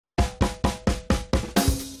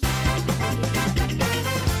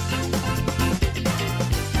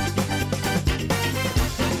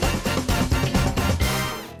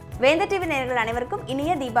வேந்த TV நேயர்கள் அனைவருக்கும்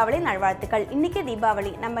இனிய தீபாவளி நல்வாழ்த்துக்கள். இன்னைக்கு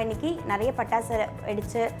தீபாவளி. நம்ம இன்னைக்கு நிறைய பட்டாசு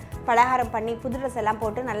வெடிச்சு பலகாரம் பண்ணி புது ட்ரெஸ் எல்லாம்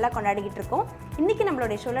போட்டு நல்லா கொண்டாடிக்கிட்டு இருக்கோம். இன்னைக்கு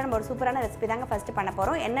நம்மளுடைய ஷோல நம்ம ஒரு சூப்பரான ரெசிபி தாங்க ஃபர்ஸ்ட் பண்ண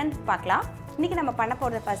போறோம். என்னன்னு பார்க்கலாம். இன்னைக்கு நம்ம பண்ண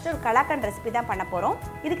போறது ஃபர்ஸ்ட் ஒரு கலாக்கண்ட் ரெசிபி தான் பண்ண போறோம்.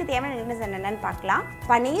 இதுக்கு தேவையான இன்கிரிடியன்ட்ஸ் என்னென்னு பார்க்கலாம்.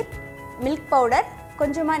 பன்னீர், மில்க் பவுடர்,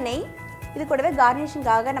 கொஞ்சமா நெய், இது கூடவே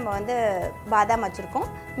கார்னிஷிங்காக நம்ம வந்து பாதாம் வச்சுருக்கோம்,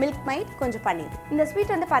 மில்க் மைட், கொஞ்சம் பன்னீர். இந்த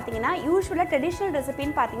ஸ்வீட் வந்து பார்த்தீங்கன்னா யூஸ்வலாக ட்ரெடிஷ்னல்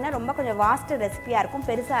ரெசிபின்னு பார்த்தீங்கன்னா ரொம்ப கொஞ்சம் வாஸ்ட் ரெசிபியாக இருக்கும்,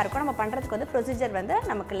 பெருசாக இருக்கும். நம்ம பண்ணுறதுக்கு வந்து ப்ரொசீஜர் வந்து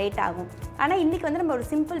நமக்கு லேட் ஆகும். ஆனால் இன்றைக்கி வந்து நம்ம ஒரு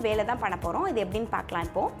சிம்பிள் வேலை தான் பண்ண போகிறோம். இது எப்படின்னு பார்க்கலாம்.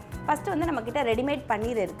 இப்போது ஃபஸ்ட்டு வந்து நம்மக்கிட்ட ரெடிமேட்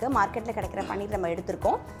பன்னீர் இருக்குது, மார்க்கெட்டில் கிடைக்கிற பன்னீர் நம்ம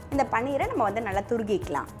எடுத்துருக்கோம். இந்த பன்னீரை நம்ம வந்து நல்லா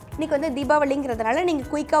துருகிக்கலாம். இன்றைக்கி வந்து தீபாவளிங்கிறதுனால நீங்கள்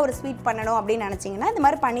குயிக்காக ஒரு ஸ்வீட் பண்ணணும் அப்படின்னு நினச்சிங்கன்னா இந்த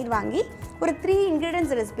மாதிரி பன்னீர் வாங்கி ஒரு 3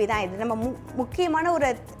 இன்க்ரீடியன்ட்ஸ் ரெசிபி தான் இது. நம்ம முக்கியமான ஒரு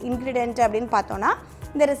இன்க்ரீடியன்ட் அப்படின்னு பார்த்தோன்னா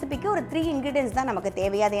இந்த ரெசிபிக்கு ஒரு 3 இன்க்ரீடியன்ட்ஸ் தான் நமக்கு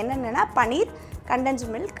தேவை. அது என்னென்னா பன்னீர், கண்டென்ஸ்ட்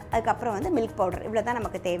மில்க், அதுக்கப்புறம் வந்து மில்க் பவுடர், இவ்வளோ தான்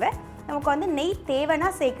நமக்கு தேவை. நமக்கு வந்து நெய் தேவைன்னா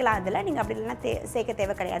சேர்க்கலாம், அதில் நீங்கள் அப்படி இல்லைன்னா சேர்க்க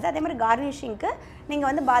தேவை கிடையாது. அதே மாதிரி கார்னிஷிங்க்கு நீங்கள்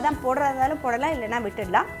வந்து பாதாம் போடுறதாலும் போடலாம், இல்லைனா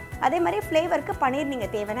விட்டுடலாம். அதே மாதிரி ஃப்ளேவருக்கு பன்னீர்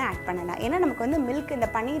நீங்கள் தேவைன்னா ஆட் பண்ணலாம். ஏன்னா நமக்கு வந்து மில்க் இந்த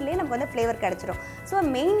பன்னீர்லேயே நமக்கு வந்து ஃப்ளேவர் கிடச்சிடும். ஸோ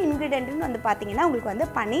மெயின் இன்க்ரீடியன்ட்னு வந்து பார்த்தீங்கன்னா உங்களுக்கு வந்து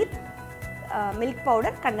பன்னீர், மில்க்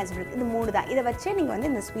பவுடர், கண்டென்ஸ்ட் மில்க், இது 3 தான். இதை வச்சே நீங்கள் வந்து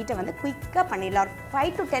இந்த ஸ்வீட்டை வந்து குயிக்காக பண்ணிடலாம். ஒரு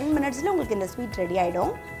 5 to 10 மினிட்ஸில் உங்களுக்கு இந்த ஸ்வீட் ரெடி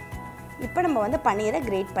ஆகிடும். இப்போ நம்ம வந்து பன்னீரை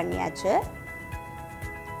கிரேட் பண்ணியாச்சு.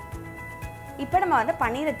 இப்போ நம்ம வந்து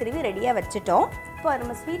பன்னீரை திருவி ரெடியாக வச்சுட்டோம். இப்போ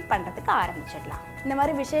நம்ம ஸ்வீட் பண்ணுறதுக்கு ஆரம்பிச்சிடலாம். இந்த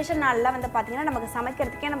மாதிரி விசேஷ நாள்லாம் வந்து பார்த்திங்கன்னா நமக்கு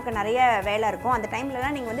சமைக்கிறதுக்கே நமக்கு நிறைய வேலை இருக்கும். அந்த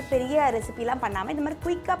டைம்லலாம் நீங்கள் வந்து பெரிய ரெசிபிலாம் பண்ணாமல் இந்த மாதிரி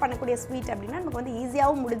குயிக்காக பண்ணக்கூடிய ஸ்வீட் அப்படின்னா நமக்கு வந்து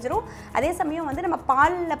ஈஸியாகவும் முடிஞ்சிடும். அதே சமயம் வந்து நம்ம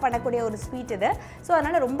பாலில் பண்ணக்கூடிய ஒரு ஸ்வீட் இது. ஸோ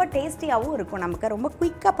அதனால் ரொம்ப டேஸ்டியாகவும் இருக்கும். நமக்கு ரொம்ப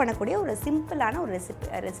குயிக்காக பண்ணக்கூடிய ஒரு சிம்பிளான ஒரு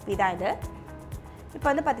ரெசிபி தான் இது. இப்போ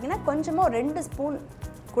வந்து பார்த்திங்கன்னா கொஞ்சமாக ஒரு 2 ஸ்பூன்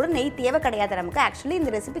கூட நெய் தேவை கிடையாது நமக்கு. ஆக்சுவலி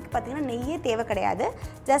இந்த ரெசிபிக்கு பார்த்திங்கன்னா நெய்யே தேவை கிடையாது.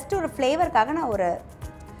 ஜஸ்ட் ஒரு ஃப்ளேவருக்காக நான் ஒரு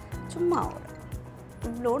சும்மா ஒரு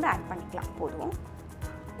இவ்வளோன்னு ஆட் பண்ணிக்கலாம், போதும்.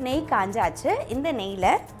 நெய் காஞ்சாச்சு. இந்த நெய்யில்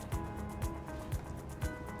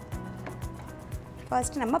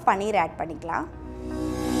ஃபர்ஸ்ட் நம்ம பன்னீர் ஆட் பண்ணிக்கலாம்.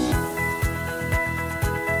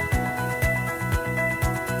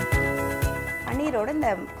 பன்னீரோட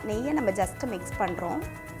இந்த நெய்யை நம்ம ஜஸ்ட்டு மிக்ஸ் பண்ணுறோம்.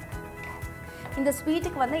 இந்த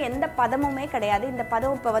ஸ்வீட்டுக்கு வந்து எந்த பதமுமே கிடையாது. இந்த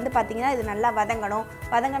பதம் இப்போ வந்து பார்த்திங்கன்னா இது நல்லா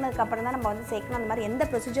வதங்கினதுக்கப்புறம் தான் நம்ம வந்து சேர்க்கணும். அந்த மாதிரி எந்த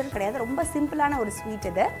ப்ரொசீஜரும் கிடையாது. ரொம்ப சிம்பிளான ஒரு ஸ்வீட்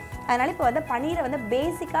இது. அதனால் இப்போ வந்து பன்னீரை வந்து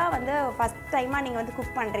பேசிக்காக வந்து ஃபஸ்ட் டைமாக நீங்கள் வந்து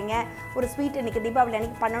குக் பண்ணுறீங்க, ஒரு ஸ்வீட் இன்றைக்கி தீபாவளி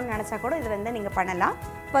அன்றைக்கி பண்ணணும்னு நினச்சா கூட இது வந்து நீங்கள் பண்ணலாம்.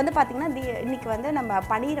 இப்போ வந்து பார்த்திங்கன்னா இன்றைக்கி வந்து நம்ம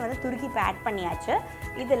பன்னீரை வந்து துருக்கி இப்போ ஆட் பண்ணியாச்சு.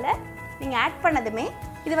 இதில் நீங்கள் ஆட் பண்ணதுமே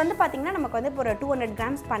இது வந்து பார்த்திங்கன்னா நமக்கு வந்து இப்போ ஒரு 200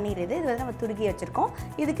 கிராம்ஸ் பன்னீர் இது வந்து நம்ம துருக்கி வச்சுருக்கோம்.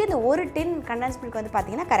 இதுக்கு இந்த ஒரு டின் கண்டென்ஸ் மில்க் வந்து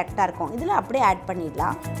பார்த்திங்கன்னா கரெக்டாக இருக்கும். இதில் அப்படியே ஆட்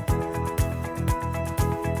பண்ணிடலாம்.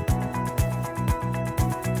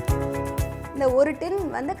 இந்த ஒரு டின்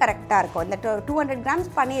வந்து கரெக்டாக இருக்கும். இந்த 200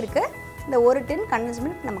 கிராம்ஸ் பன்னீருக்கு இந்த ஒரு டின் கண்டென்ஸ்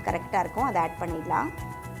மில்க் நம்ம கரெக்டாக இருக்கும். அதை ஆட் பண்ணிடலாம்.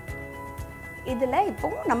 இதில்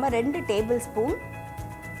இப்போது நம்ம 2 table spoon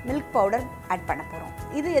milk powder add பண்ண போகிறோம்.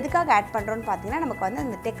 இது எதுக்காக ஆட் பண்ணுறோன்னு பார்த்தீங்கன்னா நமக்கு வந்து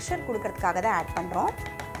அந்த டெக்ஸ்சர் கொடுக்கறதுக்காக தான் ஆட் பண்ணுறோம்.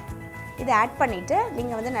 இதை ஆட் பண்ணிவிட்டு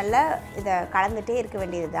நீங்கள் வந்து நல்லா இதை கலந்துகிட்டே இருக்க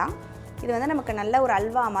வேண்டியது தான். இது வந்து நமக்கு நல்ல ஒரு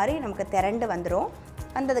அல்வா மாதிரி நமக்கு திரண்டு வந்துடும்.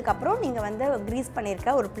 வந்ததுக்கப்புறம் நீங்கள் வந்து க்ரீஸ்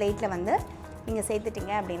பண்ணியிருக்க ஒரு பிளேட்டில் வந்து நீங்கள்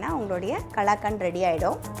சேர்த்துட்டிங்க அப்படின்னா உங்களுடைய கலாக்கண்ட் ரெடி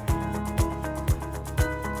ஆகிடும்.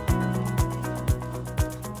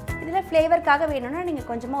 இதில் ஃப்ளேவருக்காக வேணும்னா நீங்கள்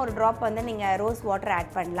கொஞ்சமாக ஒரு ட்ராப் வந்து நீங்கள் ரோஸ் வாட்டர்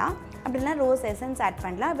ஆட் பண்ணலாம். அப்படி இல்லைனா ரோஸ் எசன்ஸ் ஆட்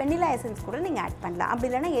பண்ணலாம். வெண்ணிலா எசன்ஸ் கூட நீங்கள் ஆட் பண்ணலாம். அப்படி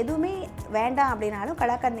இல்லைனா எதுவுமே வேண்டாம் அப்படின்னாலும்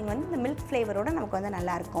கலாக்கண்ட் நீங்கள் வந்து இந்த மில்க் ஃப்ளேவரோடு நமக்கு வந்து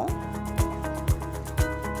நல்லாயிருக்கும்.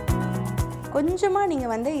 கொஞ்சமாக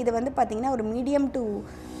நீங்கள் வந்து இது வந்து பார்த்திங்கன்னா ஒரு மீடியம் டு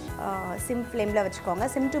சிம் ஃப்ளேமில் வச்சுக்கோங்க.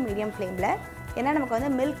 சிம் டு மீடியம் ஃப்ளேமில். ஏன்னா நமக்கு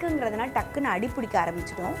வந்து மில்க்குங்கிறதுனால டக்குன்னு அடி பிடிக்க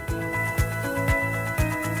ஆரம்பிச்சிடும்.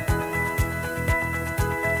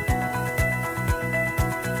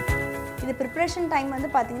 இது ப்ரிப்ரேஷன் டைம் வந்து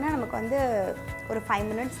பார்த்திங்கன்னா நமக்கு வந்து ஒரு 5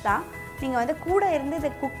 மினிட்ஸ் தான். நீங்கள் வந்து கூட இருந்து இதை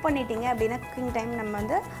குக் பண்ணிட்டீங்க அப்படின்னா குக்கிங் டைம் நம்ம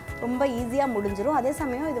வந்து ரொம்ப ஈஸியாக முடிஞ்சிடும். அதே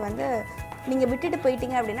சமயம் இது வந்து நீங்கள் விட்டுட்டு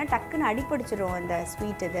போயிட்டீங்க அப்படின்னா டக்குன்னு அடிப்பிடிச்சிடும் அந்த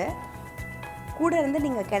ஸ்வீட். இது கூட இருந்து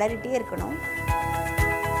நீங்கள் கிளறிட்டே இருக்கணும்.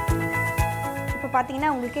 இப்போ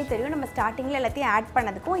பார்த்தீங்கன்னா உங்களுக்கே தெரியும் நம்ம ஸ்டார்டிங்கில் எல்லாத்தையும் ஆட்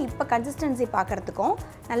பண்ணதுக்கும் இப்போ கன்சிஸ்டன்சி பார்க்குறதுக்கும்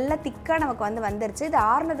நல்லா திக்காக நமக்கு வந்து வந்துருச்சு. இது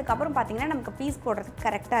ஆறுனதுக்கப்புறம் பார்த்திங்கன்னா நமக்கு பீஸ் போடுறதுக்கு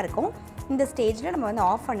கரெக்டாக இருக்கும். இந்த ஸ்டேஜில் நம்ம வந்து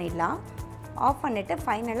ஆஃப் பண்ணிடலாம். ஆஃப் பண்ணிவிட்டு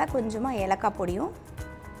ஃபைனலாக கொஞ்சமாக ஏலக்காய் பொடியும்,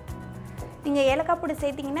 நீங்கள் ஏலக்காய் பொடி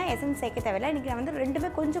சேர்த்திங்கன்னா எசன்ஸ் சேர்க்க தேவையில்லை. இன்றைக்கி நான் வந்து ரெண்டுமே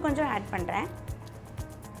கொஞ்சம் கொஞ்சம் ஆட் பண்ணுறேன்.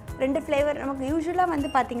 2 ஃப்ளேவர் நமக்கு யூஸ்வலாக வந்து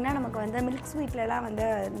பார்த்திங்கன்னா நமக்கு வந்து மில்க் ஸ்வீட்லலாம் வந்து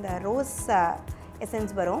இந்த ரோஸ்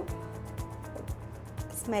எசன்ஸ் வரும்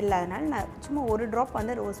ஸ்மெல். அதனால் நான் சும்மா ஒரு ட்ராப்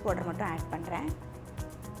வந்து ரோஸ் பவுடர் மட்டும் ஆட் பண்ணுறேன்.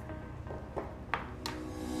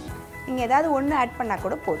 நீங்கள் ஏதாவது ஒன்று ஆட் பண்ணால்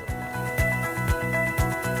கூட போதும்.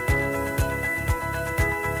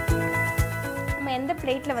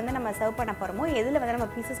 பிளேட்டில் வந்து நம்ம சர்வ் பண்ண போகிறோமோ, எதில் வந்து நம்ம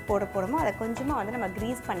பீசஸ் போட போகிறோமோ அதை கொஞ்சமாக வந்து நம்ம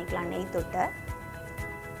க்ரீஸ் பண்ணிக்கலாம் நெய் தொட்டு.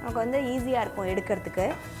 நமக்கு வந்து ஈஸியாக இருக்கும் எடுக்கிறதுக்கு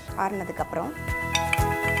ஆறுனதுக்கப்புறம்.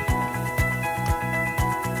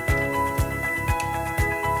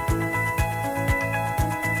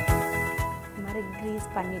 இந்த மாதிரி க்ரீஸ்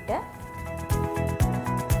பண்ணிவிட்டு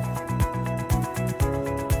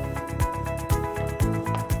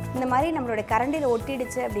இந்த மாதிரி நம்மளோட கரண்டியில்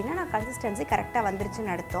ஒட்டிடுச்சு அப்படின்னா நான் கன்சிஸ்டன்சி கரெக்டாக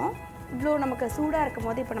வந்துருச்சுன்னு அர்த்தம். இவ்வளோ நமக்கு சூடாக இருக்கும்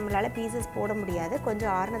போது இப்போ நம்மளால் பீசஸ் போட முடியாது.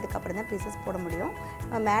 கொஞ்சம் ஆறுனதுக்கப்புறம் தான் பீசஸ் போட முடியும்.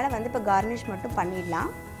 நம்ம மேலே வந்து இப்போ கார்னிஷ் மட்டும் பண்ணிடலாம்.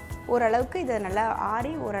 ஓரளவுக்கு இது நல்லா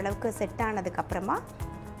ஆறி ஓரளவுக்கு செட் ஆனதுக்கப்புறமா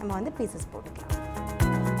நம்ம வந்து பீசஸ் போட்டுக்கலாம்.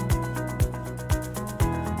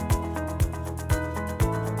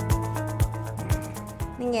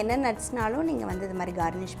 நீங்கள் என்ன நட்ஸ்னாலும் நீங்கள் வந்து இது மாதிரி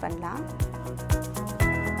கார்னிஷ் பண்ணலாம்.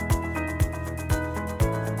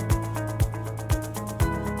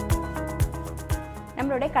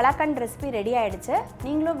 நம்மளுடைய கலாக்கண்ட் ரெசிபி ரெடி ஆகிடுச்சு.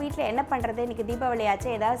 நீங்களும் வீட்டில் என்ன பண்ணுறது, இன்றைக்கி தீபாவளி ஆச்சு,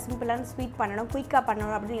 ஏதாவது சிம்பிளான ஸ்வீட் பண்ணணும், குயிக்காக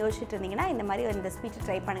பண்ணணும் அப்படின்னு யோசிச்சுட்டு இருந்தீங்கன்னா இந்த மாதிரி இந்த ஸ்வீட்டை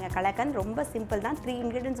ட்ரை பண்ணுங்கள். கலாக்கண்ட் ரொம்ப சிம்பிள் தான், 3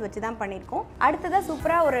 இன்க்ரீடியன்ஸ் வச்சு தான் பண்ணியிருக்கோம். அடுத்ததாக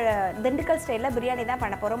சூப்பராக ஒரு திண்டுக்கல் ஸ்டைலில் பிரியாணி தான்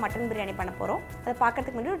பண்ண போகிறோம், மட்டன் பிரியாணி பண்ண போகிறோம். அதை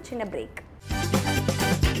பார்க்கறதுக்கு முன்னாடி ஒரு சின்ன பிரேக்.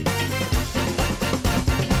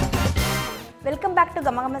 வெல்கம் பேக் டு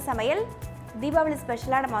கம கம சமையல். தீபாவளி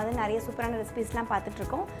ஸ்பெஷலாக நம்ம வந்து நிறைய சூப்பரான ரெசிபீஸ்லாம்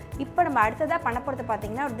பார்த்துட்ருக்கோம். இப்போ நம்ம அடுத்ததாக பண்ண போகிறது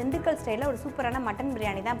பார்த்திங்கன்னா ஒரு திண்டுக்கல் ஸ்டைலில் ஒரு சூப்பரான மட்டன்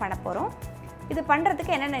பிரியாணி தான் பண்ண போகிறோம். இது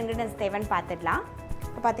பண்ணுறதுக்கு என்னென்ன இன்க்ரீடியன்ஸ் தேவைன்னு பார்த்துடலாம்.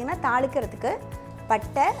 இப்போ பார்த்திங்கன்னா தாளிக்கிறதுக்கு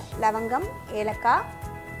பட்டை, லவங்கம், ஏலக்காய்,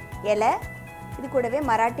 இலை, இது கூடவே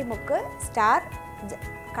மராட்டி மொக்கு, ஸ்டார்,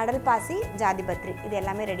 கடல் பாசி, ஜாதிபத்ரி, இது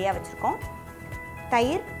எல்லாமே ரெடியாக வச்சுருக்கோம்.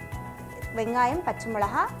 தயிர், வெங்காயம், பச்சை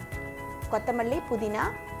மிளகா, கொத்தமல்லி, புதினா,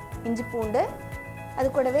 இஞ்சி பூண்டு, அது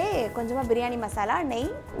கூடவே கொஞ்சமாக பிரியாணி மசாலா, நெய்,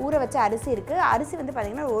 ஊற வச்ச அரிசி இருக்குது. அரிசி வந்து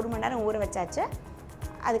பார்த்திங்கன்னா 1 மணி நேரம் ஊற வச்சாச்சு.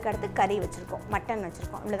 அதுக்கடுத்து கறி வச்சுருக்கோம், மட்டன்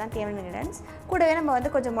வச்சுருக்கோம். இவ்வளோ தான் தேவையான இன்க்ரீடியன்ஸ். கூடவே நம்ம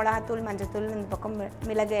வந்து கொஞ்சம் மிளகாத்தூள், மஞ்சத்தூள், இந்த பக்கம்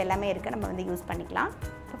மிளகு எல்லாமே இருக்குது, நம்ம வந்து யூஸ் பண்ணிக்கலாம்.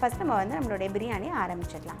 இப்போ ஃபஸ்ட் நம்ம வந்து நம்மளுடைய பிரியாணியை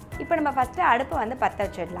ஆரம்பிச்சிடலாம். இப்போ நம்ம ஃபஸ்ட்டு அடுப்பை வந்து பற்ற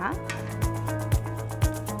வச்சிடலாம்.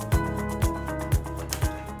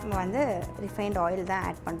 நம்ம வந்து ரிஃபைண்ட் ஆயில் தான்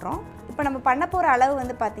ஆட் பண்ணுறோம். இப்போ நம்ம பண்ண போகிற அளவு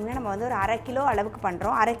வந்து பார்த்திங்கன்னா நம்ம வந்து ஒரு 1/2 கிலோ அளவுக்கு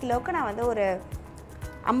பண்ணுறோம். 1/2 கிலோவுக்கு நான் வந்து ஒரு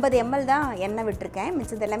 50 ml தான் எண்ணெய் விட்டுருக்கேன்.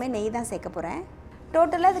 மிச்சது எல்லாமே நெய் தான் சேர்க்க போகிறேன்.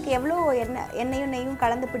 டோட்டலாக அதுக்கு எவ்வளோ எண்ணெயும் நெய்யும்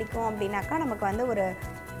கலந்து பிடிக்கும் அப்படின்னாக்கா நமக்கு வந்து ஒரு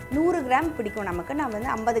 100 கிராம் பிடிக்கும் நமக்கு. நான் வந்து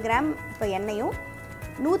 50 கிராம் இப்போ எண்ணெயும்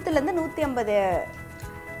 100லேருந்து 150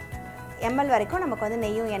 ml வரைக்கும் நமக்கு வந்து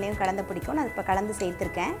நெய்யும் எண்ணெயும் கலந்து பிடிக்கும். நான் இப்போ கலந்து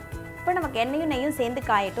சேர்த்துருக்கேன். இப்போ நமக்கு எண்ணெயும் நெய்யும் சேர்ந்து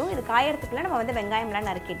காயட்டும். இது காயறதுக்குள்ளே நம்ம வந்து வெங்காயம்லாம்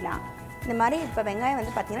நறுக்கிடலாம். இந்த மாதிரி இப்போ வெங்காயம்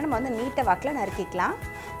வந்து பார்த்திங்கன்னா நம்ம வந்து நீட்டை வாக்கில் நறுக்கிக்கலாம்.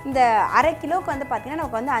 இந்த 1/2 கிலோவுக்கு வந்து பார்த்திங்கன்னா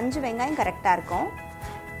நமக்கு வந்து 5 வெங்காயம் கரெக்டாக இருக்கும்.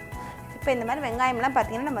 இப்போ இந்த மாதிரி வெங்காயம்லாம்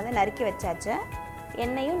பார்த்திங்கன்னா நம்ம வந்து நறுக்கி வச்சாச்சு.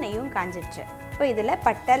 எண்ணெயும் நெய்யும் காஞ்சிடுச்சு. இப்போ இதில்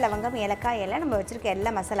பட்டை, லவங்கம், ஏலக்காய், இலை, நம்ம வச்சுருக்க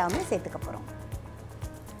எல்லா மசாலாவுமே சேர்த்துக்க போகிறோம்.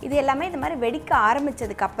 இது எல்லாமே இது மாதிரி வெடிக்க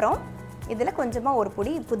ஆரம்பித்ததுக்கப்புறம் இதில் கொஞ்சமாக ஒரு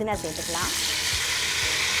பொடி புதினா சேர்த்துக்கலாம்.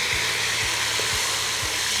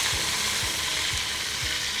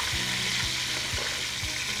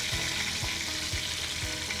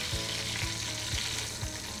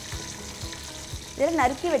 இதில்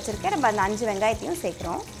நறுக்கி வச்சுருக்கேன். நம்ம அந்த 5 வெங்காயத்தையும்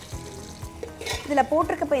சேர்க்குறோம். இதில்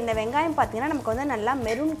போட்டிருக்க இப்போ இந்த வெங்காயம் பார்த்திங்கன்னா நமக்கு வந்து நல்லா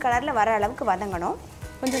மெரூன் கலரில் வர அளவுக்கு வதங்கணும்.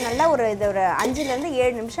 கொஞ்சம் நல்லா ஒரு 5லேருந்து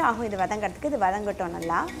 7 நிமிஷம் ஆகும் இது வதங்கிறதுக்கு. இது வதங்கட்டும்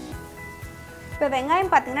நல்லா. இப்போ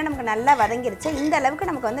வெங்காயம் பார்த்திங்கன்னா நமக்கு நல்லா வதங்கிருச்சு. இந்த அளவுக்கு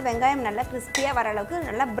நமக்கு வந்து வெங்காயம் நல்லா கிறிஸ்பியாக வர அளவுக்கு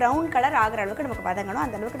நல்லா ப்ரௌன் கலர் ஆகிற அளவுக்கு நமக்கு வதங்கணும்.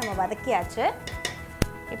 அந்த அளவுக்கு நம்ம வதக்கியாச்சு.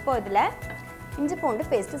 இப்போ இதில் இஞ்சி பூண்டு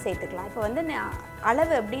பேஸ்ட்டு சேர்த்துக்கலாம். இப்போ வந்து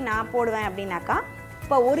அளவு எப்படி நான் போடுவேன் அப்படின்னாக்கா,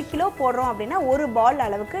 இப்போ 1 கிலோ போடுறோம் அப்படின்னா 1 பால்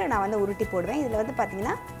அளவுக்கு நான் வந்து உருட்டி போடுவேன். இதில் வந்து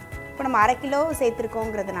பார்த்திங்கன்னா இப்போ நம்ம 1/2 கிலோ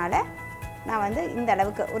சேர்த்துருக்கோங்கிறதுனால நான் வந்து இந்த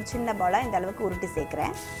அளவுக்கு ஒரு சின்ன பாலாக இந்த அளவுக்கு உருட்டி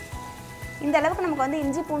சேர்க்குறேன். இந்த அளவுக்கு நமக்கு வந்து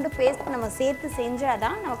இஞ்சி பூண்டு பேஸ்ட் நம்ம சேர்த்து செஞ்சால்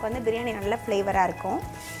தான் நமக்கு வந்து பிரியாணி நல்ல ஃப்ளேவராக இருக்கும்.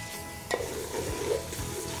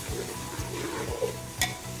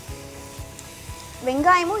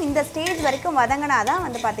 வெங்காயமும் இந்த ஸ்டேஜ் வரைக்கும் வதங்கினா தான்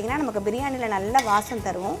வந்து பார்த்திங்கன்னா நமக்கு பிரியாணியில் நல்ல வாசம்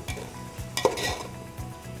தரும்.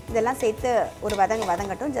 இதெல்லாம் சேர்த்து ஒரு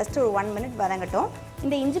வதங்கட்டும். ஜஸ்ட் ஒரு 1 மினிட் வதங்கட்டும்.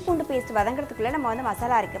 இந்த இஞ்சி பூண்டு பேஸ்ட் வதங்கிறதுக்குள்ளே நம்ம வந்து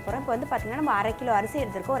மசாலா அரைக்க போகிறோம். இப்போ வந்து பார்த்திங்கன்னா நம்ம 1/2 கிலோ அரிசி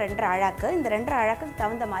எடுத்துருக்கோம், 2 அழாக்கு. இந்த 2 அழாக்குக்கு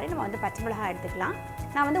தகுந்த மாதிரி நம்ம வந்து பச்சை மிளகாய் எடுத்துக்கலாம்.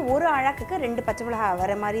 நான் வந்து 1 அழாக்குக்கு 2 பச்சை மிளகாய்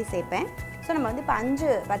வர மாதிரி சேர்ப்பேன். ஸோ நம்ம வந்து இப்போ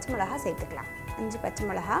 5 பச்சை மிளகாய் சேர்த்துக்கலாம். 5 பச்சை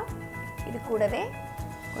மிளகாய். இது கூடவே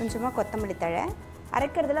கொஞ்சமாக கொத்தமல்லி தழை.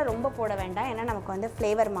 அரைக்கிறதுல ரொம்ப போட வேண்டாம், ஏன்னா நமக்கு வந்து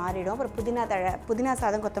ஃப்ளேவர் மாறிடும். அப்புறம் புதினா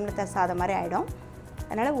சாதம், கொத்தமல்லி சாதம் மாதிரி ஆகிடும்.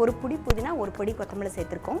 அதனால் 1 பொடி புதினா, 1 பொடி கொத்தமல்லி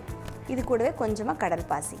சேர்த்துருக்கோம். இது கூடவே கொஞ்சமாக கடல்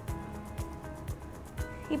பாசி.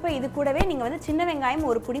 இப்போ இது கூடவே நீங்கள் வந்து சின்ன வெங்காயம்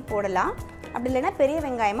 1 பொடி போடலாம். அப்படி இல்லைன்னா பெரிய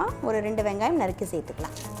வெங்காயமாக ஒரு 2 வெங்காயம் நறுக்கி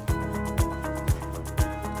சேர்த்துக்கலாம்.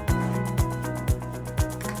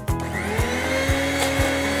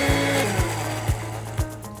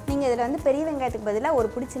 நீங்கள் இதில் வந்து பெரிய வெங்காயத்துக்கு பதிலாக ஒரு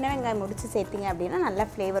பிடி சின்ன வெங்காயம் முடிச்சு சேர்த்திங்க அப்படின்னா நல்ல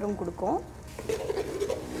ஃப்ளேவரும் கொடுக்கும்.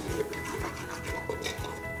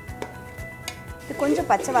 இது கொஞ்சம்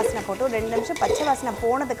பச்சை வாசனை போட்டு ஒரு 2 நிமிஷம் பச்சை வாசனை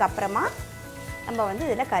போனதுக்கப்புறமா நம்ம வந்து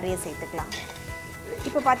இதில் கறியை சேர்த்துக்கலாம்.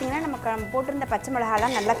 இப்போ பார்த்திங்கன்னா நம்ம போட்டிருந்த பச்சை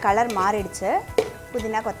மிளகாலாம் நல்லா கலர் மாறிடுச்சு,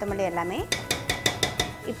 புதினா கொத்தமல்லி எல்லாமே.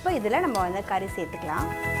 இப்போ இதில் நம்ம வந்து கறி சேர்த்துக்கலாம்.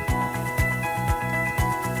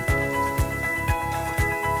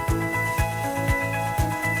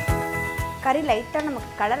 கறி லைட்டாக நமக்கு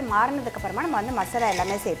கலர் மாறினதுக்கப்புறமா நம்ம வந்து மசாலா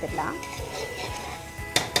எல்லாமே சேர்த்துடலாம்.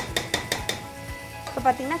 இப்போ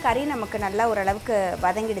பார்த்திங்கன்னா கறி நமக்கு நல்லா ஓரளவுக்கு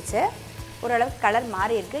வதங்கிடுச்சு, ஓரளவுக்கு கலர்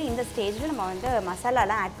மாறி இருக்குது. இந்த ஸ்டேஜில் நம்ம வந்து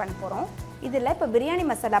மசாலாலாம் ஆட் பண்ண போகிறோம். இதில் இப்போ பிரியாணி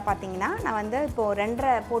மசாலா பார்த்திங்கன்னா நான் வந்து இப்போது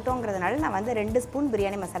 2.5 போட்டோங்கிறதுனால நான் வந்து 2 ஸ்பூன்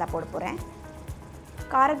பிரியாணி மசாலா போட போகிறேன்.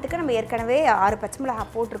 காரத்துக்கு நம்ம ஏற்கனவே 6 பச்சை மிளகா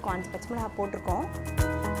போட்டிருக்கோம், 5 பச்சை மிளகா போட்டிருக்கோம்.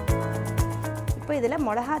 இப்போ இதில்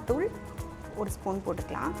மிளகாத்தூள் 1 ஸ்பூன்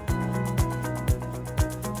போட்டுக்கலாம்.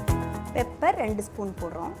 பெப்பர் 2 ஸ்பூன்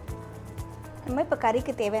போடுறோம். நம்ம இப்போ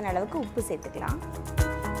கறிக்கு தேவையான அளவுக்கு உப்பு சேர்த்துக்கலாம்.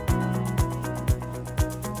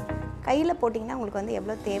 கையில் போட்டிங்கன்னா உங்களுக்கு வந்து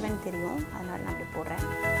எவ்வளோ தேவைன்னு தெரியும், அதனால் நான் அப்படி போடுறேன்.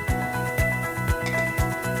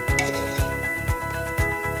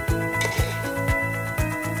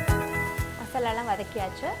 மசாலாலாம்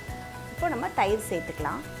வதக்கியாச்சு. இப்போ நம்ம தயிர்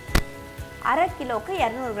சேர்த்துக்கலாம். 1/2 கிலோவுக்கு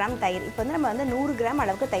 200 கிராம் தயிர். இப்போ வந்து நம்ம வந்து 100 கிராம்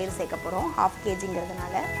அளவுக்கு தயிர் சேர்க்க போகிறோம், 1/2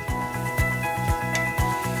 kgங்கிறதுனால.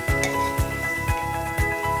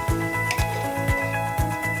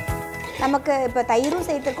 நமக்கு இப்போ தயிரும்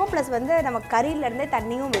சேர்த்துருக்கோம், ப்ளஸ் வந்து நம்ம கறியிலேருந்தே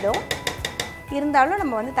தண்ணியும் விடும். இருந்தாலும்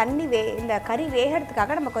நம்ம வந்து இந்த கறி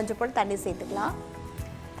வேகிறதுக்காக நம்ம கொஞ்சம் போல் தண்ணி சேர்த்துக்கலாம்.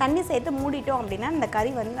 தண்ணி சேர்த்து மூடிட்டோம் அப்படின்னா இந்த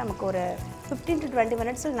கறி வந்து நமக்கு ஒரு 15 to 20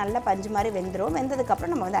 மினிட்ஸில் நல்லா பஞ்சு மாதிரி வெந்துடும்.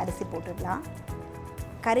 வெந்ததுக்கப்புறம் நம்ம வந்து அரிசி போட்டுடலாம்.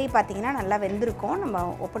 கறி பார்த்திங்கன்னா நல்லா வெந்திருக்கும், நம்ம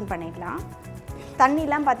ஓப்பன் பண்ணிடலாம்.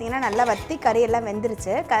 தண்ணிலாம் பார்த்திங்கன்னா நல்லா வற்றி கறியெல்லாம்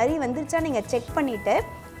வெந்துருச்சு. கறி வெந்துருச்சா நீங்கள் செக் பண்ணிவிட்டு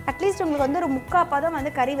அட்லீஸ்ட் உங்களுக்கு வந்து ஒரு 3/4 பதம்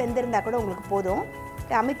வந்து கறி வெந்திருந்தால் கூட உங்களுக்கு போதும்.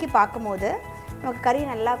 அமுக்கி பார்க்கும்போது நமக்கு கறி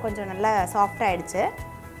கொஞ்சம் நல்லா சாஃப்டாகிடுச்சு.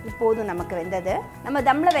 இப்போதும் நமக்கு வெந்தது. நம்ம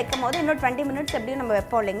தம்மில் வைக்கும் போது இன்னும் 20 மினிட்ஸ் எப்படியும் நம்ம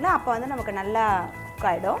வைப்போம் இல்லைங்களா, அப்போ வந்து நமக்கு நல்லா குக்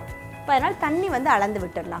ஆகிடும். இப்போ அதனால் தண்ணி வந்து அளந்து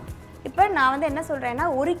விட்டுடலாம். இப்போ நான் வந்து என்ன சொல்கிறேன்னா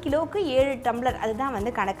 1 கிலோவுக்கு 7 டம்ளர் அதுதான்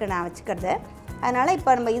வந்து கணக்கு நான் வச்சுக்கிறது. அதனால்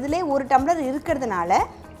இப்போ நம்ம இதிலே 1 டம்ளர் இருக்கிறதுனால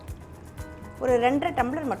ஒரு 2.5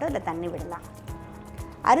 டம்ளர் மட்டும் இதில் தண்ணி விடலாம்.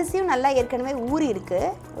 அரிசியும் நல்லா ஏற்கனவே ஊறி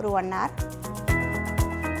இருக்குது, ஒரு 1 hour.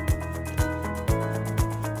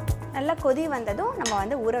 நல்லா கொதி வந்ததும் நம்ம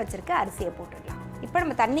வந்து ஊற வச்சுருக்க அரிசியை போட்டுடலாம். இப்போ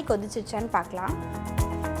நம்ம தண்ணி கொதிச்சிச்சான்னு பார்க்கலாம்.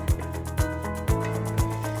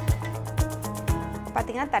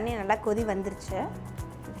 பார்த்திங்கன்னா தண்ணி நல்லா கொதி வந்துருச்சு.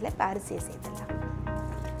 இதில் இப்போ அரிசியை சேர்த்துடலாம்.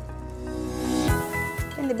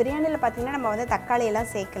 இந்த பிரியாணியில் பார்த்திங்கன்னா நம்ம வந்து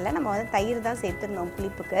தக்காளியெல்லாம் சேர்க்கல, நம்ம வந்து தயிர் தான் சேர்த்துருந்தோம்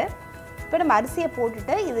புளிப்புக்கு. இப்போ நம்ம அரிசியை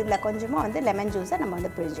போட்டுட்டு இதில் கொஞ்சமாக வந்து லெமன் ஜூஸை நம்ம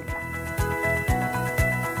வந்து பிழிஞ்சிக்கலாம்.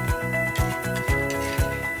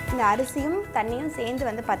 இந்த அரிசியும் தண்ணியும் சேர்ந்து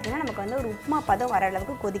வந்து பார்த்திங்கன்னா நமக்கு வந்து ஒரு உப்புமா பதம் வர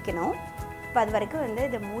அளவுக்கு கொதிக்கணும். இப்போ அது வரைக்கும் வந்து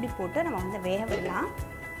இதை மூடி போட்டு நம்ம வந்து வேக விடலாம்.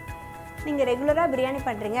 நீங்கள் ரெகுலராக பிரியாணி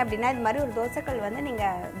பண்ணுறீங்க அப்படின்னா இது மாதிரி ஒரு தோசைக்கல் வந்து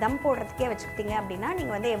நீங்கள் தம் போடுறதுக்கே வச்சுக்கிட்டீங்க அப்படின்னா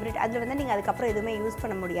நீங்கள் வந்து அதில் வந்து நீங்கள் அதுக்கப்புறம் எதுவுமே யூஸ்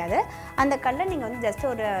பண்ண முடியாது. அந்த கல்லை நீங்கள் வந்து ஜஸ்ட்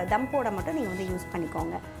ஒரு தம் போட மட்டும் நீங்கள் வந்து யூஸ்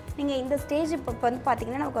பண்ணிக்கோங்க. நீங்கள் இந்த ஸ்டேஜ் இப்போ வந்து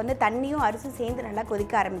பார்த்திங்கன்னா நமக்கு வந்து தண்ணியும் அரிசி சேர்ந்து நல்லா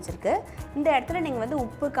கொதிக்க ஆரம்பிச்சிருக்கு. இந்த இடத்துல நீங்கள் வந்து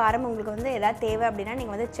உப்பு காரம் உங்களுக்கு வந்து எதாவது தேவை அப்படின்னா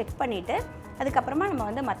நீங்கள் வந்து செக் பண்ணிவிட்டு அதுக்கப்புறமா நம்ம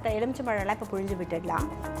வந்து மற்ற எலுமிச்சம்பழம்லாம் இப்போ புழிஞ்சு விட்டுடலாம்.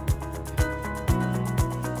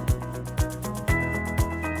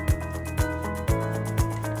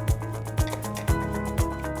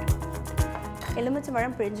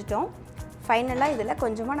 எலுமிச்சம்பழம் பிழிஞ்சிட்டோம். ஃபைனலாக இதில்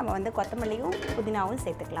கொஞ்சமாக நம்ம வந்து கொத்தமல்லியும் புதினாவும்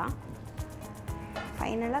சேர்த்துக்கலாம்.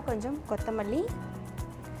 ஃபைனலாக கொஞ்சம் கொத்தமல்லி,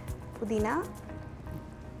 புதினா.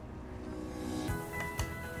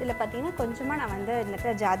 இதில் பார்த்திங்கன்னா கொஞ்சமாக நான் வந்து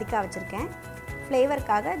இந்த ஜாதிக்காய் வச்சுருக்கேன்.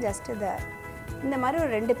 ஃப்ளேவருக்காக ஜஸ்ட் இந்த மாதிரி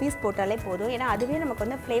ஒரு 2 பீஸ் போட்டாலே போதும். ஏன்னா அதுவே நமக்கு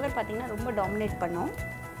வந்து ஃப்ளேவர் பார்த்திங்கன்னா ரொம்ப டாமினேட் பண்ணும்.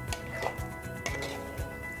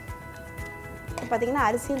 பார்த்திங்கன்னா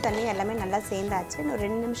அரிசியும் தண்ணியும் எல்லாமே நல்லா சேர்ந்தாச்சு. இன்னும்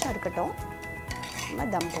 2 நிமிஷம் இருக்கட்டும். நம்ம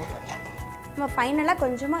தம் போட்டுடலாம். நம்ம ஃபைனலாக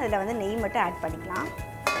கொஞ்சமாக அதில் வந்து நெய் மட்டும் ஆட் பண்ணிக்கலாம்.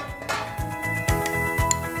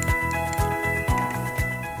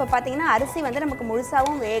 இப்போ பார்த்திங்கன்னா அரிசி வந்து நமக்கு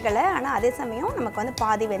முழுசாகவும் வேகலை, ஆனால் அதே சமயம் நமக்கு வந்து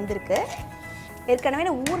பாதி வெந்திருக்கு.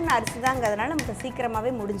 ஏற்கனவே ஊறின அரிசி தாங்கிறதுனால நமக்கு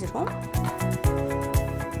சீக்கிரமாகவே முடிஞ்சிடும்.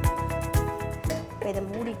 இப்போ இதை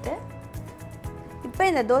மூடிட்டு இப்போ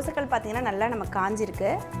இந்த தோசைக்கல் பார்த்திங்கன்னா நல்லா நமக்கு காஞ்சிருக்கு.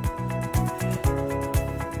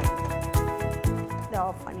 இதை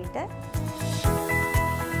ஆஃப் பண்ணிவிட்டு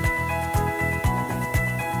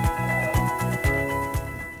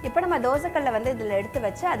இப்போ நம்ம தோசைக்கல்லை வந்து இதில் எடுத்து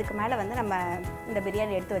வச்சு அதுக்கு மேலே வந்து நம்ம இந்த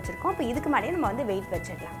பிரியாணி எடுத்து வச்சுருக்கோம். இப்போ இதுக்கு மேலேயே நம்ம வந்து வெயிட்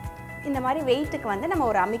வச்சிடலாம். இந்த மாதிரி வெயிட்டுக்கு வந்து நம்ம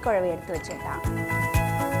ஒரு அம்மிக்குழவை எடுத்து வச்சிடலாம்.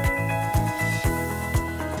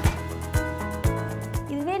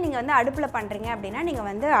 வந்து அடுப்பில் பண்ணுறீங்க அப்படின்னா நீங்கள்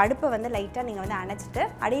வந்து அடுப்பை வந்து லைட்டாக நீங்கள் வந்து அணைச்சிட்டு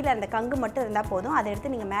அடியில் அந்த கங்கு மட்டும் இருந்தால் போதும். அதை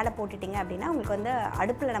எடுத்து நீங்கள் மேலே போட்டுட்டிங்க அப்படின்னா உங்களுக்கு வந்து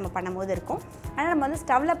அடுப்பில் நம்ம பண்ணும்போது இருக்கும். ஆனால் நம்ம வந்து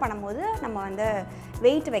ஸ்டவ்வில் பண்ணும்போது நம்ம வந்து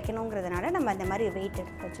வெயிட் வைக்கணுங்கிறதுனால நம்ம இந்த மாதிரி வெயிட்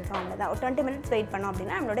எடுத்து வச்சுருக்கோம். அவ்வளோதான். ஒரு 20 மினிட்ஸ் வெயிட் பண்ணோம்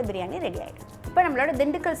அப்படின்னா நம்மளோட பிரியாணி ரெடி ஆகிடும். இப்போ நம்மளோட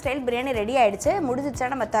திண்டுக்கல் ஸ்டைல் பிரியாணி ரெடி ஆகிடுச்சு. முடிஞ்சிச்சா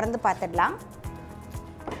நம்ம திறந்து பார்த்துடலாம்.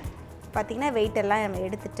 பார்த்திங்கன்னா வெயிட் எல்லாம் நம்ம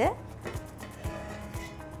எடுத்துகிட்டு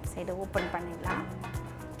சைடு ஓப்பன் பண்ணிடலாம்.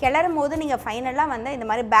 கிளறும் போது நீங்கள் ஃபைனலாக வந்து இந்த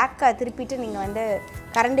மாதிரி பேக்கை திருப்பிட்டு நீங்கள் வந்து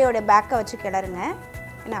கரண்டியோட பேக்கை வச்சு கிளறுங்க.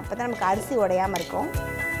 ஏன்னா அப்போ தான் நமக்கு அரிசி உடையாமல் இருக்கும்.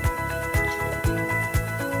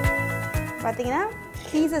 பார்த்திங்கன்னா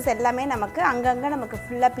பீசஸ் எல்லாமே நமக்கு அங்கங்கே நமக்கு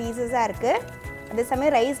ஃபுல்லாக பீசஸாக இருக்குது. அதே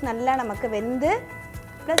சமயம் ரைஸ் நல்லா நமக்கு வெந்து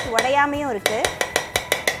ப்ளஸ் உடையாமையும் இருக்குது.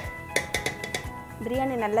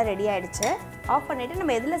 பிரியாணி நல்லா ரெடி ஆகிடுச்சு. ஆஃப் பண்ணிவிட்டு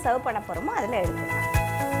நம்ம எதில் சர்வ் பண்ண போகிறோமோ அதில் எடுத்துக்கலாம்.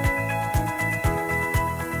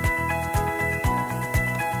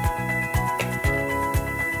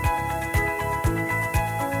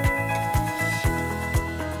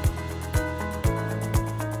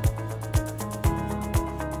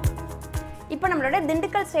 இப்போ நம்மளோட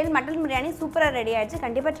திண்டுக்கல் ஸ்டைல் மட்டன் பிரியாணி சூப்பராக ரெடி ஆகிடுச்சு.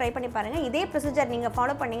 கண்டிப்பாக ட்ரை பண்ணி பாருங்கள். இதே ப்ரொசீஜர் நீங்கள்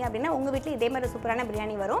ஃபாலோ பண்ணிங்க அப்படின்னா உங்கள் வீட்டில் இதே மாதிரி சூப்பரான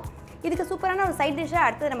பிரியாணி வரும். இதுக்கு சூப்பரான ஒரு சைட் டிஷ்ஷாக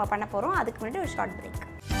அடுத்தது நம்ம பண்ண போகிறோம். அதுக்கு முன்னாடி ஒரு short break.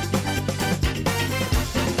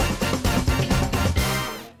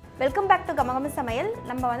 Welcome back to கம கம சமையல்.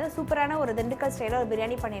 நம்ம வந்து சூப்பரான ஒரு திண்டுக்கல் ஸ்டைலில் ஒரு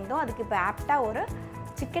பிரியாணி பண்ணியிருந்தோம். அதுக்கு இப்போ ஆப்டாக ஒரு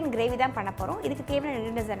சிக்கன் கிரேவி தான் பண்ண போகிறோம். இதுக்கு தேவையான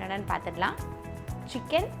இன்க்ரீடியன்ட்ஸ் என்னென்னு பார்த்துடலாம்.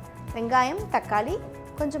 சிக்கன், வெங்காயம், தக்காளி,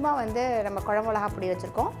 கொஞ்சமாக வந்து நம்ம குழம்பு மிளகா பொடி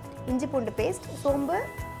வச்சுருக்கோம், இஞ்சி பூண்டு பேஸ்ட், சோம்பு,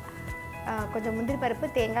 கொஞ்சம் முந்திரி பருப்பு,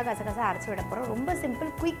 தேங்காய், கசகசா அரைச்சி விட போகிறோம். ரொம்ப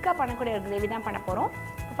சிம்பிள் குயிக்காக பண்ணக்கூடிய ஒரு கிரேவி தான் பண்ண போகிறோம்.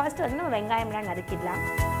 ஃபர்ஸ்ட் வந்து நம்ம வெங்காயம்லாம் நறுக்கிடலாம்.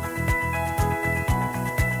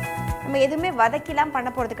 நம்ம எதுவுமே வதக்கிலாம் பண்ண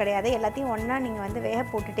போகிறது கிடையாது. எல்லாத்தையும் ஒன்றா நீங்கள் வந்து வேக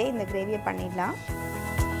போட்டுகிட்டே இந்த கிரேவியை பண்ணிடலாம்.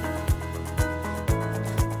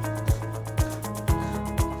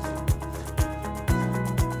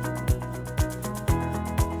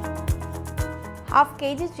 ½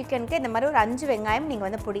 kg சிக்கனுக்கு இந்த மாதிரி ஒரு 5 வெங்காயம் நீங்கள்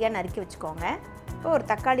வந்து பொடியாக நறுக்கி வச்சுக்கோங்க. இப்போ ஒரு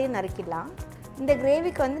தக்காளியும் நறுக்கிடலாம். இந்த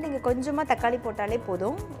கிரேவிக்கு வந்து நீங்கள் கொஞ்சமாக தக்காளி போட்டாலே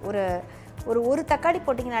போதும். ஒரு தக்காளி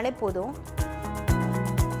போட்டிங்கனாலே போதும்.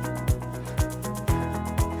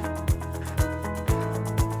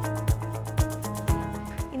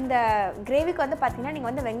 இந்த கிரேவிக்கு வந்து பார்த்திங்கன்னா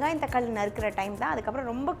நீங்கள் வந்து வெங்காயம் தக்காளி நறுக்கிற டைம் தான். அதுக்கப்புறம்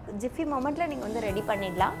ரொம்ப ஜிஃபி மொமெண்ட்டில் நீங்கள் வந்து ரெடி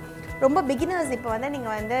பண்ணிடலாம். ரொம்ப பிகினர்ஸ் இப்போ வந்து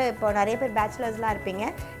நீங்கள் வந்து இப்போ நிறைய பேர் பேச்சுலர்ஸ்லாம் இருப்பீங்க.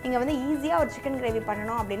 நீங்கள் வந்து ஈஸியாக ஒரு சிக்கன் கிரேவி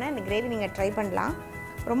பண்ணணும் அப்படின்னா இந்த கிரேவி நீங்கள் ட்ரை பண்ணலாம்.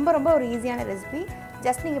 ரொம்ப ஒரு ஈஸியான ரெசிபி.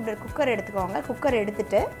 ஜஸ்ட் நீங்கள் இப்படி குக்கர் எடுத்துக்கோங்க. குக்கர்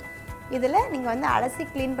எடுத்துகிட்டு இதில் நீங்கள் வந்து அலசி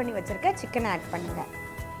க்ளீன் பண்ணி வச்சுருக்க சிக்கனை ஆட் பண்ணுங்கள்.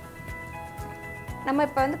 நம்ம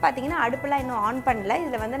இப்போ வந்து பார்த்திங்கன்னா அடுப்பெலாம் இன்னும் ஆன் பண்ணல.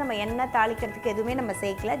 இதில் வந்து நம்ம எண்ணெய் தாளிக்கிறதுக்கு எதுவுமே நம்ம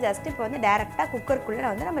சேர்க்கல. ஜஸ்ட் இப்போ வந்து டேரெக்டாக குக்கருக்குள்ளே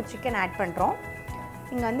வந்து நம்ம சிக்கன் ஆட் பண்ணுறோம்.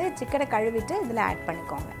 நீங்கள் வந்து சிக்கனை கழுவிட்டு இதில் ஆட்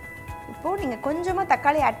பண்ணிக்கோங்க. இப்போது நீங்கள் கொஞ்சமாக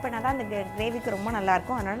தக்காளி ஆட் பண்ணால் தான் அந்த கிரேவிக்கு ரொம்ப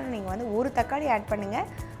நல்லாயிருக்கும். அதனால் நீங்கள் வந்து ஒரு தக்காளி ஆட் பண்ணுங்கள்.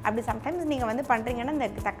 அப்படி சம்டைம்ஸ் நீங்கள் வந்து பண்ணுறீங்கன்னா இந்த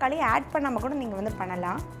தக்காளியை ஆட் பண்ணாமல் கூட நீங்கள் வந்து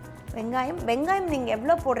பண்ணலாம். வெங்காயம் நீங்கள்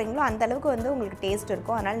எவ்வளோ போடுறீங்களோ அந்தளவுக்கு வந்து உங்களுக்கு டேஸ்ட்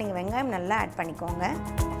இருக்கும். அதனால் நீங்கள் வெங்காயம் நல்லா ஆட் பண்ணிக்கோங்க.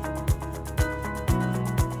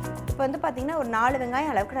 இப்போ வந்து பார்த்திங்கன்னா ஒரு 4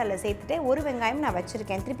 வெங்காயம் அளவுக்கு நான் அதில் சேர்த்துட்டு ஒரு வெங்காயம் நான்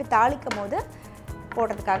வச்சுருக்கேன். திருப்பி தாளிக்கும் போது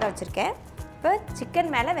போடுறதுக்காக வச்சுருக்கேன். இப்போ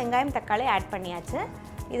சிக்கன் மேலே வெங்காயம் தக்காளி ஆட் பண்ணியாச்சு.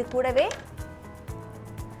 இது கூடவே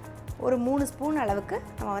ஒரு 3 ஸ்பூன் அளவுக்கு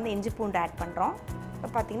நம்ம வந்து இஞ்சி பூண்டு ஆட் பண்ணுறோம். இப்போ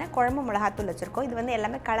பார்த்திங்கன்னா குழம்பு மிளகாத்தூள் வச்சுருக்கோம். இது வந்து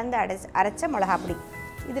எல்லாமே கலந்து அரைச்ச மிளகாப்பொடி.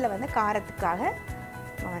 இதில் வந்து காரத்துக்காக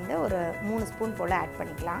நம்ம வந்து ஒரு 3 ஸ்பூன் போல் ஆட்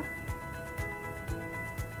பண்ணிக்கலாம்.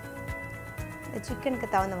 இந்த சிக்கனுக்கு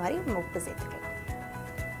தகுந்த மாதிரி நம்ம உப்பு சேர்த்துக்கலாம்.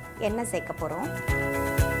 எண்ணெய் சேர்க்க போகிறோம்.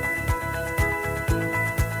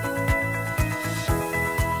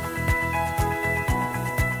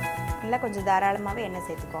 நல்லா கொஞ்சம் தாராளமாகவே எண்ணெய்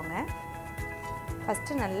சேர்த்துக்கோங்க.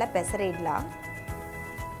 ஃபஸ்ட்டு நல்லா பெசரிடலாம்.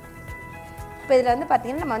 இப்போ இதில் வந்து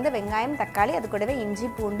பார்த்திங்கன்னா நம்ம வந்து வெங்காயம் தக்காளி அது கூடவே இஞ்சி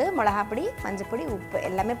பூண்டு மிளகாப்பொடி மஞ்சப்பொடி உப்பு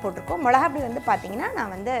எல்லாமே போட்டிருக்கோம். மிளகாப்பொடி வந்து பார்த்திங்கன்னா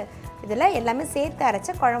நான் வந்து இதில் எல்லாமே சேர்த்து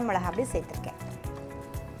அரைச்ச குழம்பு மிளகாப்பொடி சேர்த்துருக்கேன்.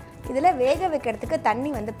 இதில் வேக வைக்கிறதுக்கு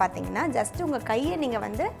தண்ணி வந்து பார்த்திங்கன்னா ஜஸ்ட்டு உங்கள் கையை நீங்கள்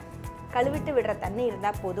வந்து கழுவிட்டு விடுற தண்ணி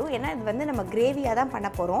இருந்தால் போதும். ஏன்னா இது வந்து நம்ம கிரேவியாக தான் பண்ண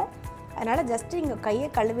போகிறோம். அதனால் ஜஸ்ட்டு நீங்கள் கையை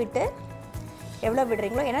கழுவிட்டு எவ்வளோ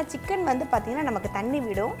விடுறீங்களோ, ஏன்னா சிக்கன் வந்து பார்த்திங்கன்னா நமக்கு தண்ணி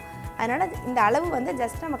விடும். அதனால் இந்த அளவு வந்து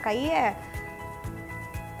ஜஸ்ட் நம்ம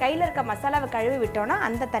கையில் இருக்க மசாலாவை கழுவி விட்டோன்னா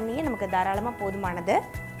அந்த தண்ணியே நமக்கு தாராளமாக போதுமானது.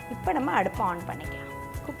 இப்போ நம்ம அடுப்பை ஆன் பண்ணிக்கலாம்.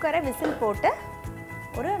 குக்கரை விசில் போட்டு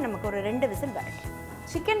நமக்கு ஒரு 2 விசில் வரட்டும்.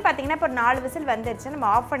 சிக்கன் பார்த்திங்கன்னா இப்போ 4 விசில் வந்துருச்சு. நம்ம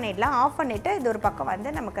ஆஃப் பண்ணிடலாம். ஆஃப் பண்ணிவிட்டு இது ஒரு பக்கம்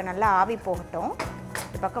வந்து நமக்கு நல்லா ஆவி போகட்டும்.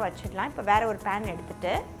 இது பக்கம் வச்சிடலாம். இப்போ வேறு ஒரு பேன்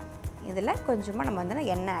எடுத்துகிட்டு இதில் கொஞ்சமாக நம்ம வந்து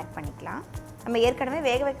எண்ணெய் ஆட் பண்ணிக்கலாம். நம்ம ஏற்கனவே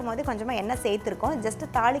வேக வைக்கும் போது கொஞ்சமாக எண்ணெய் சேர்த்துருக்கோம்.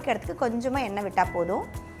 ஜஸ்ட்டு தாளிக்கிறதுக்கு கொஞ்சமாக எண்ணெய் விட்டால் போதும்.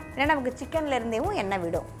 ஏன்னா நமக்கு சிக்கனில் இருந்தேவும் எண்ணெய்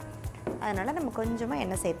விடும். அதனால் நம்ம கொஞ்சமாக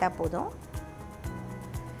எண்ணெய் சேர்த்தா போதும்.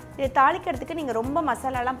 இது தாளிக்கிறதுக்கு நீங்கள் ரொம்ப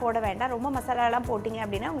மசாலாலாம் போட வேண்டாம். ரொம்ப மசாலாலாம் போட்டிங்க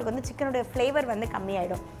அப்படின்னா உங்களுக்கு வந்து சிக்கனுடைய ஃப்ளேவர் வந்து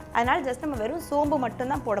கம்மியாயிடும். அதனால் ஜஸ்ட் நம்ம வெறும் சோம்பு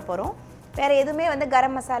மட்டும்தான் போட போகிறோம். வேறு எதுவுமே வந்து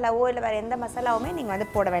கரம் மசாலாவோ இல்லை வேறு எந்த மசாலாவுமே நீங்கள் வந்து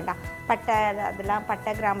போட வேண்டாம். பட்டை அதெல்லாம்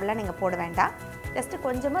பட்டை கிராம்புலாம் நீங்கள் போட வேண்டாம். ஜஸ்ட்டு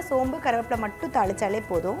கொஞ்சமாக சோம்பு கருவேப்பிலை மட்டும் தாளித்தாலே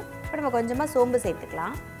போதும். இப்போ நம்ம கொஞ்சமாக சோம்பு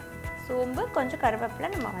சேர்த்துக்கலாம். சோம்பு கொஞ்சம் கருவேப்பிலை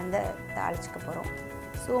நம்ம வந்து தாளிச்சுக்க போகிறோம்.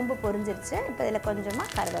 சோம்பு பொரிஞ்சிருச்சு. இப்போ இதில் கொஞ்சமாக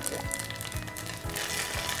கருவேப்பிலை.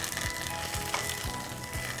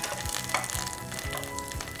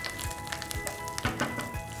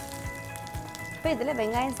 இப்போ இதில்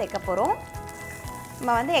வெங்காயம் சேர்க்க போகிறோம்.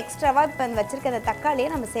 நம்ம வந்து எக்ஸ்ட்ராவாக இப்போ வச்சுருக்க அந்த தக்காளியை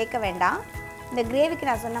நம்ம சேர்க்க வேண்டாம். இந்த கிரேவிக்கு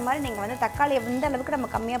நான் சொன்ன மாதிரி நீங்கள் வந்து தக்காளி எந்த அளவுக்கு நம்ம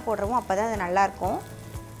கம்மியாக போடுறோமோ அப்போ தான் அது நல்லாயிருக்கும்.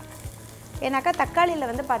 ஏன்னாக்கா தக்காளியில்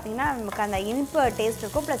வந்து பார்த்திங்கன்னா நமக்கு அந்த இனிப்பு டேஸ்ட்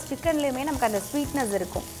இருக்கும். ப்ளஸ் சிக்கன்லேயுமே நமக்கு அந்த ஸ்வீட்னஸ்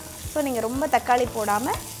இருக்கும். ஸோ நீங்கள் ரொம்ப தக்காளி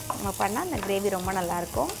போடாமல் நம்ம பண்ணால் அந்த கிரேவி ரொம்ப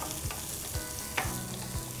நல்லாயிருக்கும்.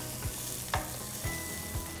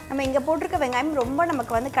 நம்ம இங்கே போட்டிருக்க வெங்காயம் ரொம்ப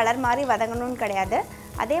நமக்கு வந்து கலர் மாதிரி வதங்கணும்னு கிடையாது.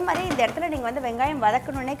 அதே மாதிரி இந்த இடத்துல நீங்கள் வந்து வெங்காயம்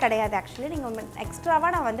வதக்கணுன்னே கிடையாது. ஆக்சுவலி நீங்கள்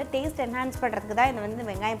எக்ஸ்ட்ராவாக நான் வந்து டேஸ்ட் என்ஹான்ஸ் பண்ணுறதுக்கு தான் இந்த வந்து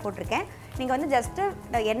வெங்காயம் போட்டிருக்கேன். நீங்கள் வந்து ஜஸ்ட்டு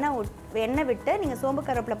எண்ணெய் விட்டு நீங்கள் சோம்பு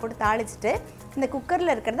கருவேப்பிலை போட்டு தாளிச்சிட்டு இந்த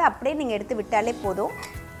குக்கரில் இருக்கிறத அப்படியே நீங்கள் எடுத்து விட்டாலே போதும்.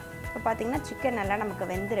 இப்போ பார்த்தீங்கன்னா சிக்கன் நல்லா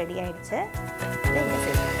நமக்கு வெந்து ரெடி ஆகிடுச்சு.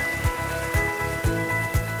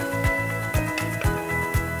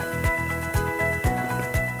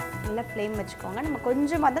 நல்லா ஃப்ளேம் வச்சுக்கோங்க. நம்ம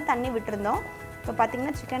கொஞ்சமாக தான் தண்ணி விட்டுருந்தோம். இப்போ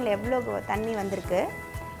பார்த்திங்கன்னா சிக்கனில் எவ்வளோ தண்ணி வந்திருக்கு.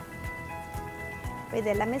 இப்போ இது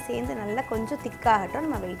எல்லாமே சேர்ந்து நல்லா கொஞ்சம் திக்காகட்டும்.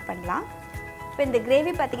 நம்ம வெயிட் பண்ணலாம். இப்போ இந்த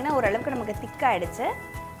கிரேவி பார்த்திங்கன்னா ஓரளவுக்கு நமக்கு திக்காகிடுச்சு.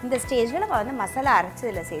 இந்த ஸ்டேஜில் நம்ம வந்து மசாலா அரைச்சி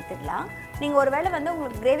இதில் சேர்த்துக்கலாம். நீங்கள் ஒரு வேளை வந்து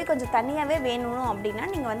உங்களுக்கு கிரேவி கொஞ்சம் தண்ணியாகவே வேணும் அப்படின்னா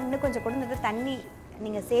நீங்கள் வந்து இன்னும் கொஞ்சம் கொடுத்துட்டு தண்ணி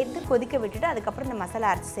நீங்கள் சேர்த்து கொதிக்க விட்டுட்டு அதுக்கப்புறம் இந்த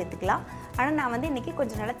மசாலா அரைச்சி சேர்த்துக்கலாம். ஆனால் நான் வந்து இன்றைக்கி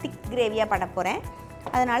கொஞ்சம் நல்லா திக் கிரேவியாக பண்ண போகிறேன்.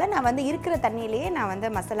 அதனால் நான் வந்து இருக்கிற தண்ணியிலேயே நான் வந்து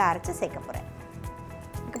மசாலா அரைச்சி சேர்க்க போகிறேன்.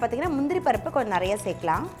 இப்போ பார்த்திங்கன்னா முந்திரி பருப்பு கொஞ்சம் நிறைய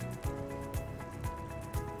சேர்க்கலாம்.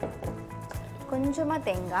 கொஞ்சமாக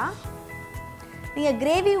தேங்காய். நீங்கள்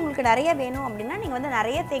கிரேவி உங்களுக்கு நிறைய வேணும் அப்படின்னா நீங்கள் வந்து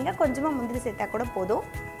நிறைய தேங்காய் கொஞ்சமாக முந்திரி சேர்த்தா கூட போதும்.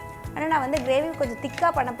 ஆனால் நான் வந்து கிரேவி கொஞ்சம்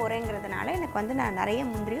திக்காக பண்ண போகிறேங்கிறதுனால எனக்கு வந்து நான் நிறைய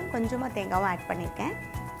முந்திரியும் கொஞ்சமாக தேங்காயும் ஆட் பண்ணியிருக்கேன்.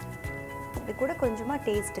 இது கூட கொஞ்சமாக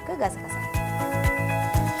டேஸ்ட்டுக்கு கசகசா.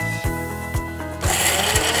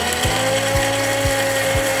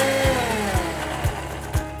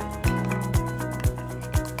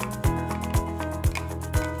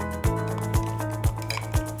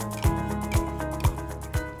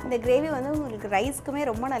 இந்த கிரேவி வந்து உங்களுக்கு ரைஸ்க்குமே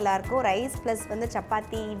ரொம்ப நல்லாயிருக்கும். ரைஸ் ப்ளஸ் வந்து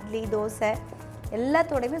சப்பாத்தி, இட்லி, தோசை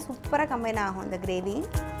எல்லாத்தோடையுமே சூப்பராக கம்பைன் ஆகும் இந்த கிரேவி.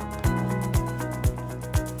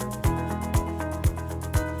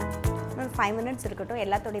 ஒரு 5 மினிட்ஸ் இருக்கட்டும்.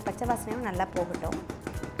 எல்லாத்தோடைய பச்சை வாசனையும் நல்லா போகட்டும்.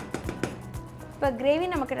 இப்போ கிரேவி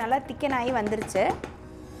நமக்கு நல்லா திக்கன் ஆகி வந்துருச்சு.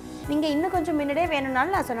 நீங்கள் இன்னும் கொஞ்சம் முன்னாடியே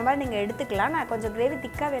வேணும்னாலும் நான் சொன்ன மாதிரி நீங்கள் எடுத்துக்கலாம். நான் கொஞ்சம் கிரேவி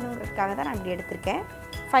திக்காக வேணுங்கிறதுக்காக தான் நான் இப்படி எடுத்திருக்கேன்.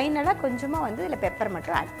 ஃபைனலாக கொஞ்சமாக வந்து இதில் பெப்பர்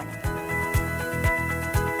மட்டும் ஆட் பண்ணிக்கிறேன்.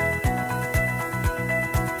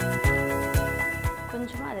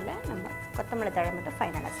 கொஞ்சமாக அதில் நம்ம கொத்தமல்லி தழை மட்டும்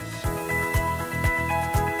ஃபைனலாக சேர்த்து.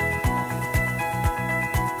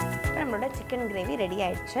 இப்போ நம்மளோட சிக்கன் கிரேவி ரெடி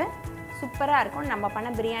ஆகிடுச்சு. சூப்பராக இருக்கும். நம்ம பண்ண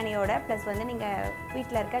பிரியாணியோட ப்ளஸ் வந்து நீங்கள்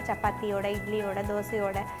வீட்டில் இருக்க சப்பாத்தியோட, இட்லியோட,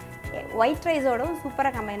 தோசையோட, ஒயிட் ரைஸோடவும்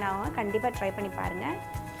சூப்பராக கம்பைன் ஆகும். கண்டிப்பாக ட்ரை பண்ணி பாருங்கள்.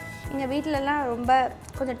 நீங்கள் வீட்டிலலாம் ரொம்ப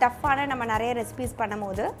கொஞ்சம் டஃப்பான நம்ம நிறைய ரெசிபீஸ்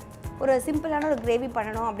பண்ணும்போது ஒரு சிம்பிளான ஒரு கிரேவி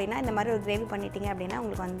பண்ணணும் அப்படின்னா இந்த மாதிரி ஒரு கிரேவி பண்ணிட்டீங்க அப்படின்னா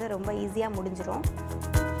உங்களுக்கு வந்து ரொம்ப ஈஸியாக முடிஞ்சிடும்.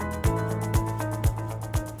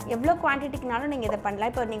 எவ்வளோ குவான்டிட்டிக்குனாலும் நீங்கள் இதை பண்ணலாம்.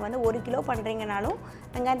 இப்போ நீங்கள் வந்து 1 கிலோ பண்ணுறீங்கனாலும்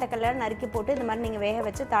வெங்காயம் தக்காளிலாம் நறுக்கி போட்டு இந்த மாதிரி நீங்கள் வேக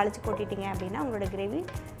வச்சு தாளித்து கொட்டிட்டீங்க அப்படின்னா உங்களோட கிரேவி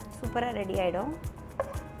சூப்பராக ரெடி ஆகிடும்.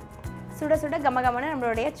 சுட சுட கமகமான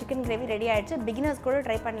நம்மளுடைய சிக்கன் கிரேவி ரெடி ஆகிடுச்சு. பிகினர்ஸ் கூட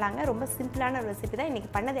ட்ரை பண்ணலாங்க. ரொம்ப சிம்பிளான ஒரு ரெசிபி தான்.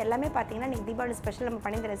 இன்றைக்கி பண்ணது எல்லாமே பார்த்தீங்கன்னா இன்றைக்கி தீபாவளி ஸ்பெஷல் நம்ம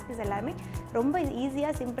பண்ணியிருந்த ரெசிபிஸ் எல்லாமே ரொம்ப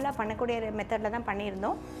ஈஸியாக சிம்பிளாக பண்ணக்கூடிய மெத்தடில் தான்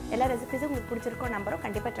பண்ணியிருந்தோம். எல்லா ரெசிபிஸும் உங்களுக்கு பிடிச்சிருக்கோம் நம்பரும்.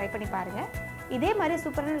 கண்டிப்பாக ட்ரை பண்ணி பாருங்கள். இதே மாதிரி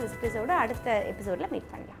சூப்பரான ரெசிபிஸோடு அடுத்த எபிசோடில்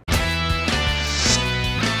மீட் பண்ணலாம்.